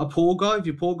got a pool guy. If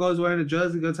your pool guy's wearing a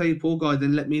jersey, go tell your pool guy,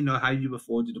 then let me know how you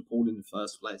afforded a pool in the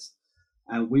first place.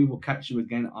 And we will catch you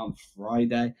again on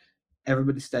Friday.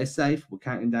 Everybody stay safe. We're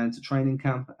counting down to training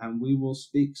camp, and we will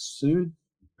speak soon.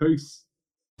 Peace.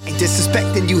 Ain't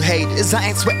disrespecting you haters, I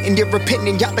ain't sweating your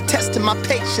opinion. Y'all been testing my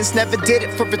patience, never did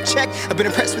it for a check. I've been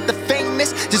impressed with the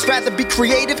famous, just rather be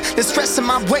creative than stressing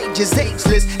my wages.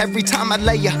 Ageless, every time I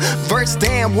lay a verse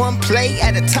down, one play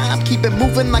at a time, keep it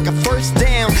moving like a first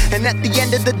down. And at the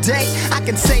end of the day, I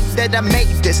can say that I made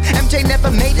this. MJ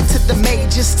never made it to the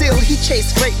majors, still he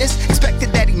chased greatness.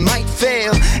 Expected that he might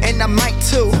fail, and I might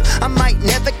too. I might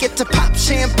never get to pop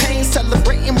champagne, celebrate